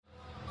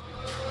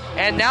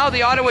And now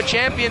the Ottawa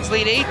champions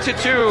lead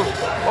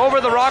 8-2 over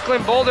the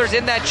Rockland Boulders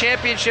in that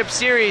championship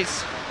series.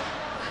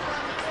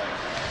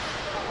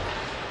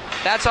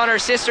 That's on our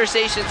sister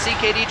station,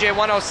 CKDJ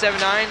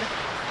 1079.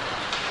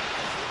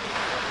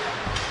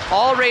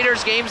 All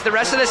Raiders games the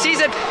rest of the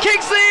season.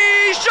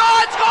 Kingsley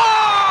shot,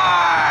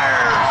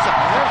 scores!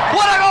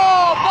 What a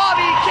goal!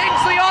 Bobby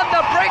Kingsley on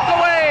the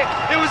breakaway.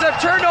 It was a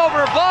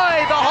turnover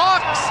by the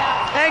Hawks,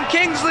 and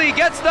Kingsley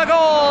gets the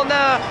goal. And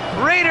the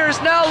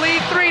Raiders now lead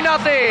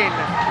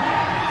 3-0.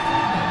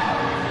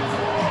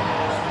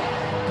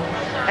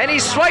 And he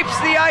swipes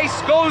the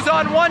ice, goes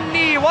on one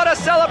knee. What a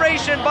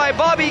celebration by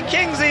Bobby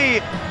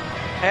Kingsley.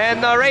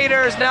 And the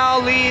Raiders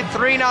now lead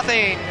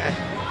 3-0.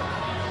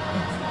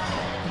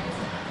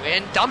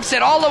 And dumps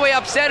it all the way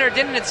up center.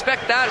 Didn't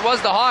expect that. It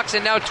was the Hawks,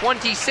 and now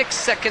 26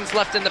 seconds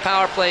left in the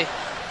power play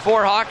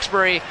for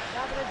Hawkesbury.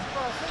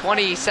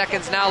 20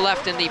 seconds now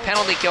left in the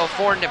penalty kill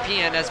for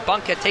Nepean as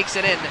Bunka takes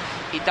it in.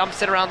 He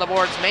dumps it around the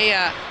boards.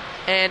 Maya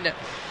and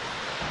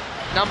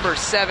number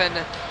 7,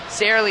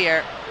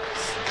 Serlier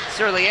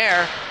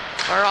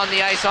are on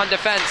the ice on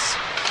defense.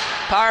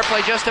 Power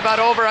play just about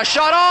over. A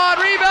shot on,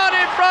 rebound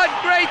in front.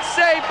 Great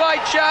save by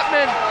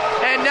Chapman.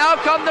 And now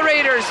come the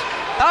Raiders.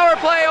 Power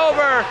play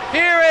over.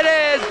 Here it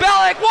is.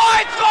 Bellick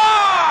wide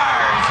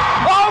scores!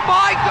 Oh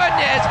my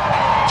goodness!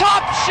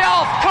 Top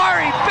shelf,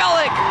 Kari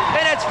Bellick,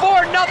 and it's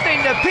 4-0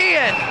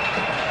 Nepean.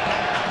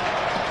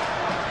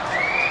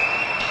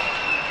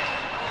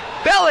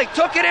 Bellick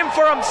took it in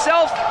for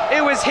himself.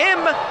 It was him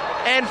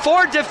and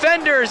 4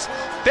 defenders.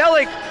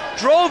 Bellick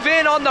drove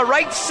in on the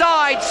right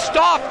side,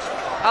 stopped.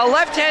 A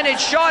left-handed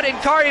shot,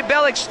 and Kari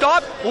Bellick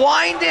stopped,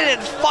 winded,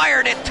 and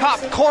fired it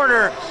top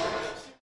corner.